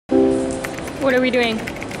What are we doing?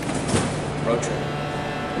 Road trip.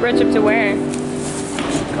 Road trip to where?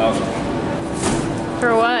 Chicago.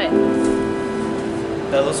 For what?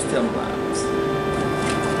 Bellows Film Labs.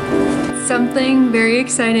 Something very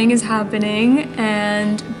exciting is happening,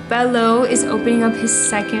 and Bello is opening up his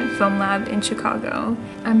second film lab in Chicago.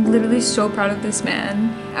 I'm literally so proud of this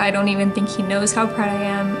man. I don't even think he knows how proud I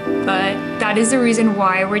am, but that is the reason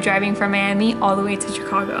why we're driving from Miami all the way to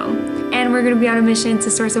Chicago. And we're gonna be on a mission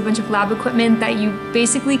to source a bunch of lab equipment that you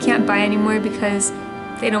basically can't buy anymore because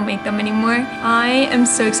they don't make them anymore. I am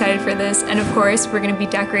so excited for this, and of course we're gonna be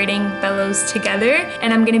decorating Bellows together,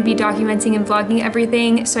 and I'm gonna be documenting and vlogging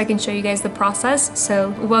everything so I can show you guys the process.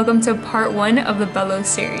 So welcome to part 1 of the Bellows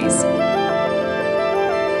series.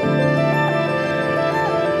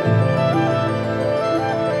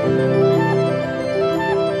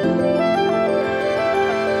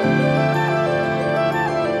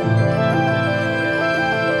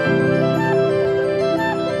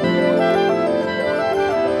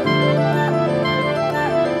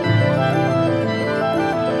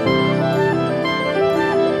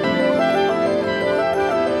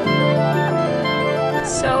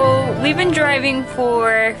 We've been driving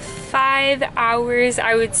for 5 hours,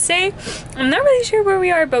 I would say. I'm not really sure where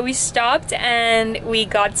we are, but we stopped and we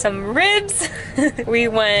got some ribs. We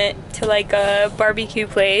went to like a barbecue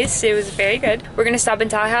place. It was very good. We're gonna stop in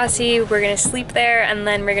Tallahassee, we're gonna sleep there, and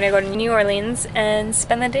then we're gonna go to New Orleans and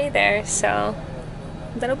spend the day there, so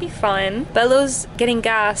that'll be fun. Bello's getting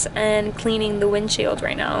gas and cleaning the windshield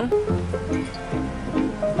right now.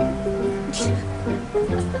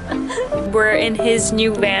 We're in his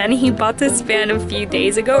new van. He bought this van a few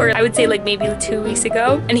days ago, or I would say like maybe 2 weeks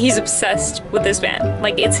ago, and he's obsessed with this van.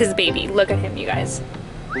 Like, it's his baby. Look at him, you guys.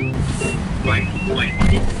 Good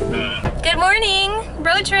morning,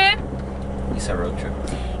 road trip. You said road trip.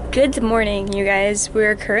 Good morning, you guys.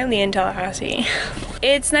 We're currently in Tallahassee.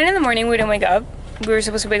 It's 9 in the morning, we didn't wake up. We were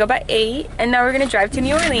supposed to wake up at 8, and now we're gonna drive to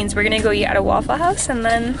New Orleans. We're gonna go eat at a Waffle House, and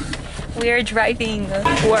then we are driving.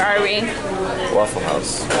 Where are we? Waffle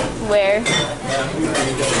House. Where? We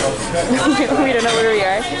don't know where we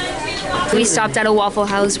are. We stopped at a Waffle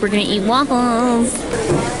House. We're gonna eat waffles.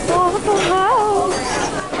 Waffle House.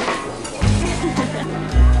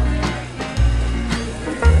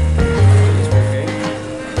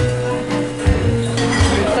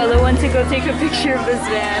 Fella wants to go take a picture of this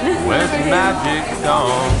van. Where's the magic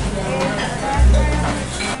gone?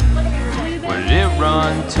 Where did it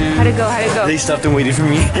run to? How'd it go? How'd it go? They stopped and waited for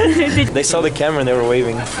me. They saw the camera and they were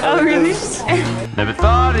waving. Oh, really? Never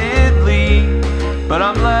thought it'd leave, but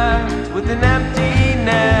I'm left with an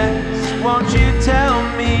emptiness. Won't you tell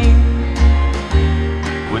me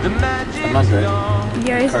where the magic I'm not good. gone?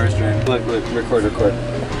 Yes. Car's driving. Look, record.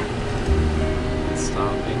 It's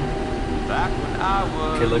stopping back when I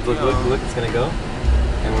was Okay, look, it's gonna go.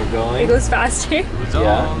 And we're going. It goes faster.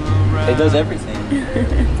 Yeah. It does everything.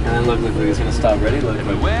 And then look, it's gonna stop. Ready? Look.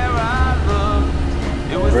 Where I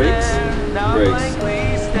looked, it was Brakes. there, now Brakes.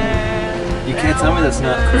 blankly stand. You can't tell me that's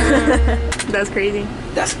not crazy. That's crazy.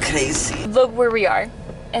 That's crazy. Look where we are.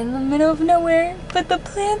 In the middle of nowhere, but the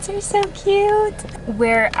plants are so cute.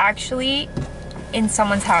 We're actually in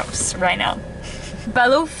someone's house right now.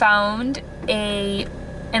 Bello found a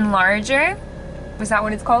enlarger. Was that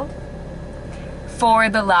what it's called? For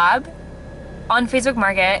the lab on Facebook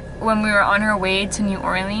Market when we were on our way to New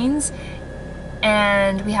Orleans,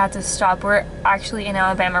 and we had to stop. We're actually in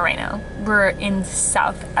Alabama right now. We're in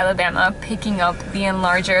South Alabama picking up the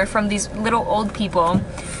enlarger from these little old people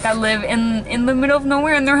that live in the middle of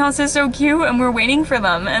nowhere, and their house is so cute, and we're waiting for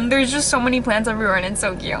them, and there's just so many plants everywhere, and it's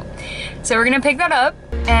so cute. So we're gonna pick that up,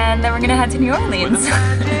 and then we're gonna head to New Orleans.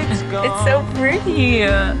 It's so pretty.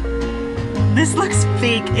 This looks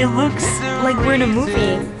fake. It looks like we're in a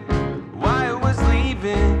movie. Why it was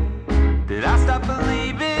leaving? Did I stop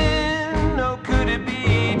believing? Oh, could it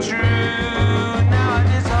be true? Now I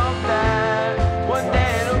just hope that one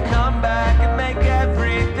day it'll come back and make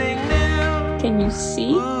everything new. Can you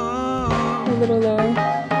see? A little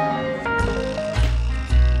there.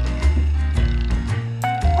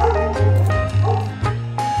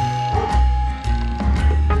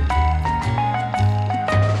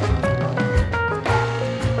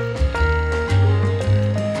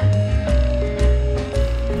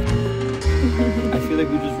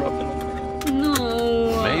 We just robbed them.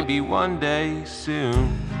 No. Maybe one day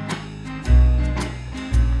soon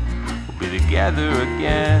we'll be together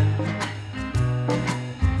again.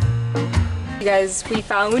 You guys, we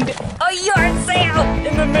found a yard sale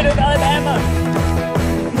in the middle of Alabama.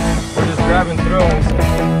 We're just grabbing throws.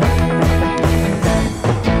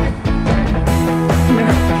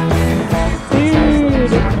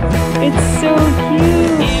 Dude. It's so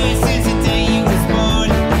cute.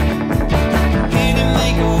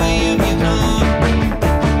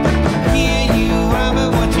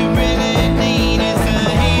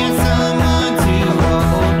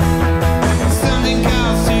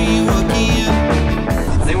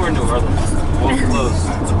 I think we're in New Orleans. Well, close.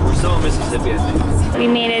 We're still in Mississippi, I think. We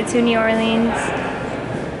made it to New Orleans.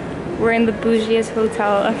 We're in the bougiest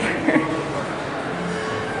hotel ever.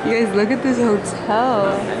 You guys, look at this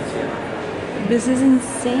hotel. This is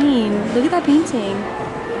insane. Look at that painting.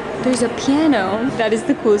 There's a piano. That is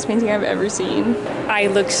the coolest painting I've ever seen. I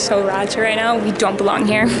look so ratchet right now. We don't belong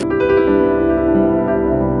here.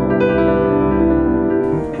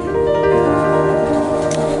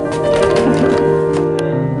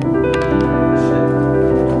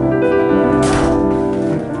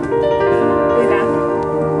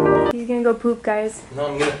 Go poop, guys. No,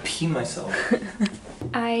 I'm gonna pee myself.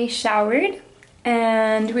 I showered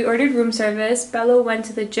and we ordered room service. Bello went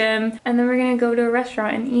to the gym and then we're gonna go to a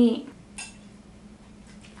restaurant and eat.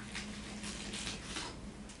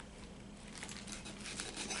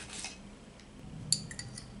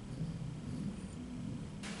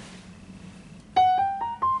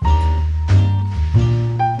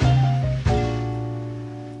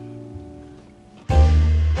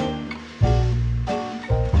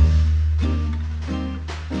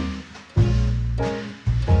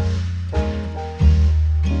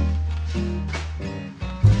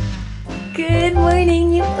 Good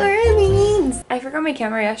morning, New Orleans! I forgot my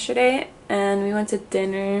camera yesterday and we went to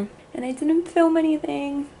dinner and I didn't film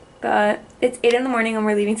anything. But it's 8 in the morning and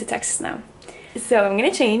we're leaving to Texas now. So I'm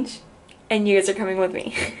gonna change and you guys are coming with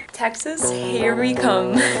me. Texas, here we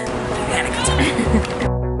come.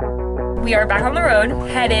 We are back on the road,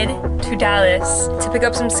 headed to Dallas to pick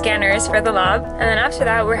up some scanners for the lab. And then after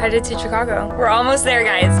that, we're headed to Chicago. We're almost there,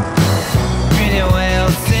 guys. Pretty well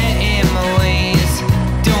set in my ways.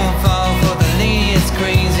 Don't fall for the latest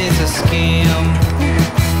craze, it's a scam.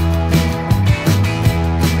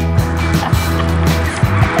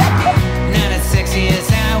 Not as sexy as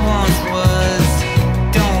I once was.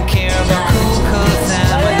 Don't care about cool cause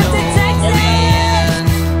I'm an old man.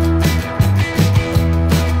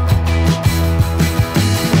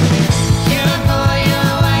 You're a boy, you're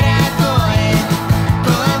a white-eyed boy.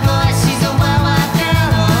 Boy, boy, she's a wild girl,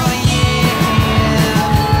 oh yeah.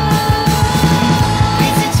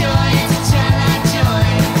 It's a joy, it's a childlike joy.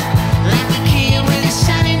 Like a kid with a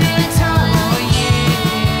shiny new toy, oh yeah.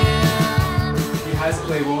 He has it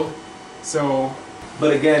labeled, so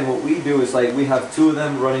But again, what we do is like we have 2 of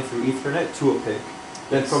them running through Ethernet to a pick.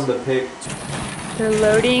 Then from the pick, They're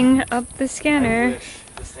loading up the I scanner. wish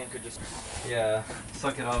this thing could just, yeah,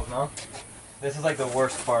 suck it up, no? This is like the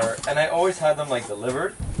worst part. And I always had them like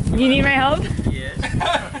delivered. You need my help? Yeah.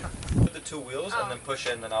 Put the 2 wheels and then push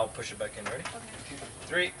it and then I'll push it back in. Ready?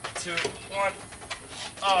 3, 2, 1.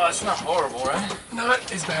 oh, it's not horrible, right?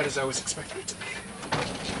 Not as bad as I was expecting it to be.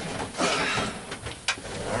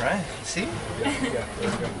 Alright, see? Yeah, there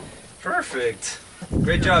we go. Perfect.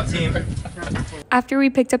 Great job, team. After we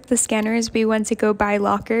picked up the scanners, we went to go buy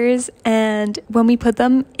lockers, and when we put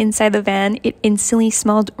them inside the van, it instantly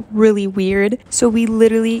smelled really weird. So we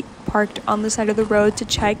literally parked on the side of the road to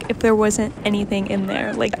check if there wasn't anything in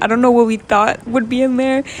there. Like, I don't know what we thought would be in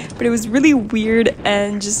there, but it was really weird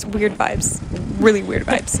and just weird vibes. Really weird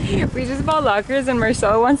vibes. We just bought lockers and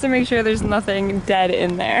Marcelo wants to make sure there's nothing dead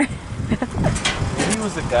in there. Maybe it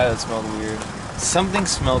was the guy that smelled weird. Something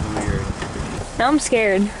smelled weird. Now I'm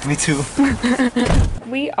scared. Me too.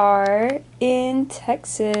 We are in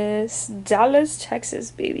Texas, Dallas, Texas,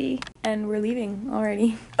 baby. And we're leaving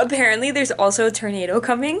already. Apparently there's also a tornado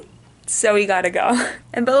coming, so we gotta go.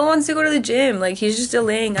 And Bella wants to go to the gym, like he's just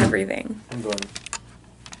delaying everything. I'm going.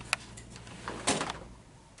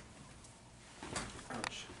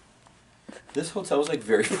 Ouch. This hotel was like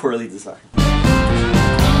very poorly designed.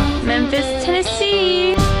 Memphis,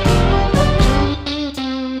 Tennessee.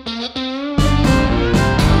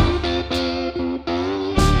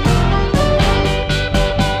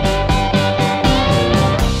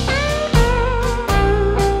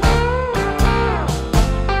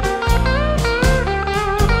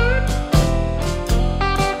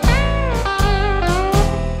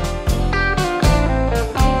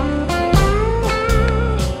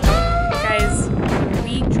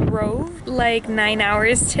 Like 9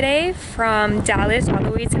 hours today from Dallas all the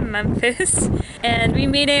way to Memphis, and we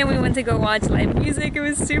made it and we went to go watch live music. It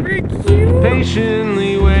was super cute.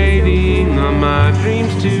 Patiently waiting on my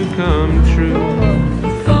dreams to come true.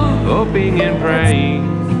 Hoping and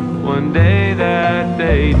praying one day that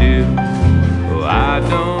they do. Oh, I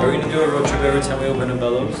don't. Are we gonna do a road trip every time we open a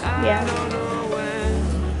bellows? Yeah.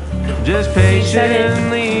 just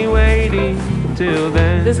patiently waiting till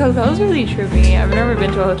then. This hotel's really trippy. I've never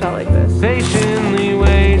been to a hotel like this. Patiently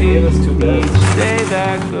waiting That's too bad. each day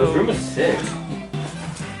that This room goes. is sick.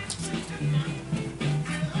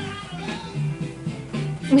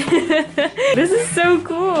 This is so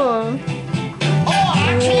cool.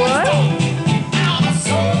 What?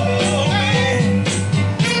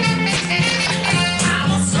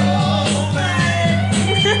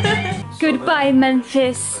 Goodbye,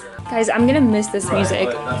 Memphis. Guys, I'm gonna miss this music.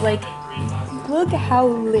 Like, look how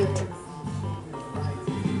lit.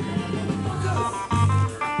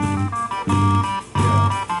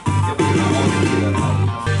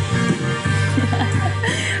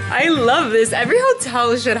 I love this. Every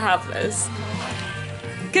hotel should have this.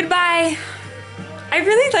 Goodbye. I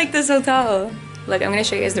really like this hotel. Look, I'm gonna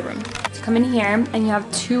show you guys the room. So come in here and you have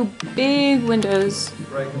two big windows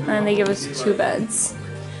and they give us 2 beds.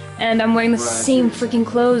 And I'm wearing the same freaking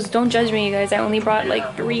clothes. Don't judge me, you guys. I only brought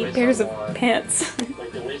like 3 pairs of pants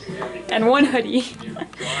and 1 hoodie.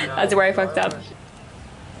 That's where I fucked up.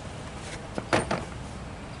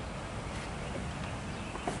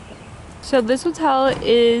 So this hotel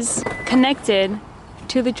is connected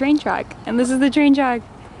to the train track, and this is the train track.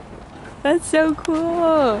 That's so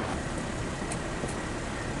cool.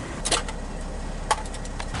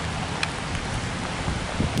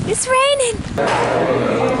 It's raining.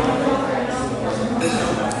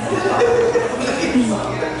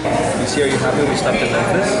 You see, are you happy we stopped in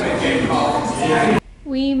Memphis?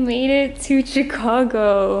 We made it to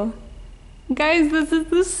Chicago. Guys, this is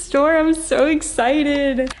the store. I'm so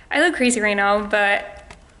excited. I look crazy right now,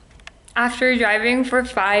 but after driving for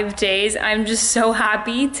 5 days, I'm just so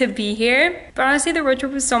happy to be here. But honestly, the road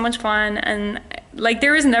trip was so much fun, and like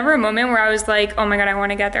there was never a moment where I was like, oh my god, I want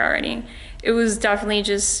to get there already. It was definitely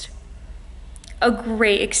just a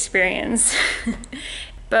great experience.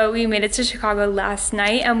 But we made it to Chicago last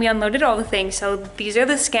night and we unloaded all the things. So these are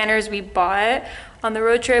the scanners we bought on the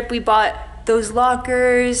road trip. We bought those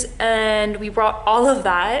lockers and we brought all of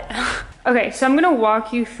that. Okay, so I'm gonna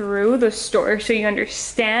walk you through the store so you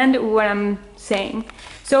understand what I'm saying.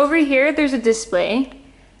 So over here, there's a display.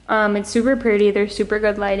 It's super pretty. There's super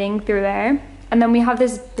good lighting through there. And then we have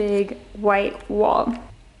this big white wall.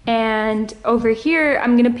 And over here,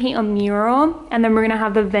 I'm gonna paint a mural and then we're gonna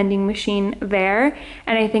have the vending machine there.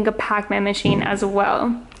 And I think a Pac-Man machine as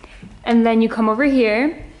well. And then you come over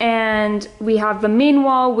here and we have the main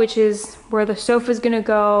wall, which is where the sofa's gonna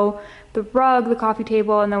go, the rug, the coffee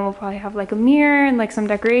table, and then we'll probably have like a mirror and like some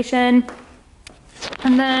decoration.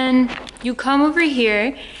 And then you come over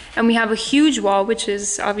here and we have a huge wall, which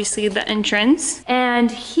is obviously the entrance.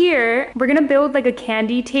 And here, we're gonna build like a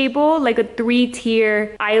candy table, like a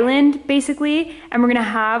 3-tier island, basically. And we're gonna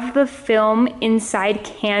have the film inside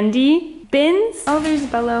candy bins. Oh, there's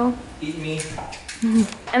Bello. Eat me.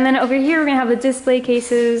 And then over here, we're gonna have the display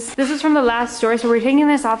cases. This is from the last store, so we're taking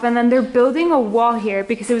this off, and then they're building a wall here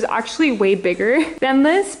because it was actually way bigger than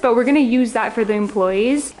this, but we're gonna use that for the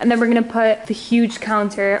employees. And then we're gonna put the huge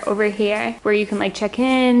counter over here where you can like check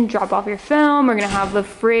in, drop off your film. We're gonna have the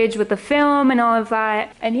fridge with the film and all of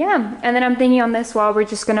that. And yeah, and then I'm thinking on this wall, we're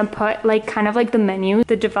just gonna put like kind of like the menu,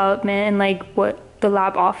 the development, and like what the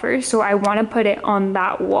lab offers. So I wanna put it on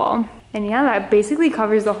that wall. And yeah, that basically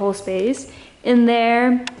covers the whole space. In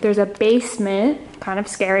there, there's a basement, kind of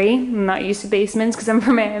scary. I'm not used to basements because I'm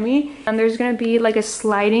from Miami. And there's gonna be like a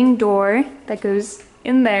sliding door that goes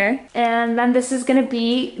in there. And then this is gonna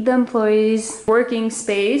be the employees' working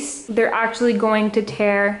space. They're actually going to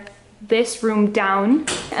tear this room down.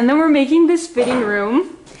 And then we're making this fitting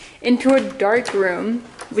room into a dark room,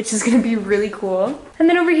 which is gonna be really cool. And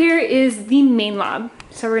then over here is the main lab.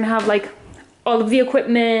 So we're gonna have like all of the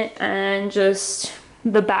equipment and just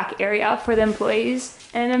the back area for the employees,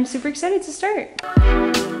 and I'm super excited to start.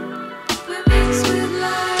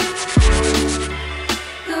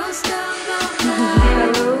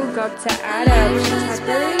 Hello, got to add up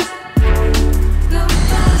peppers.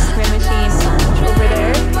 My machine over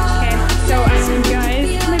there. Okay, so asking guys,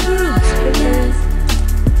 my boobs, because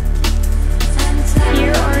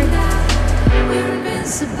here are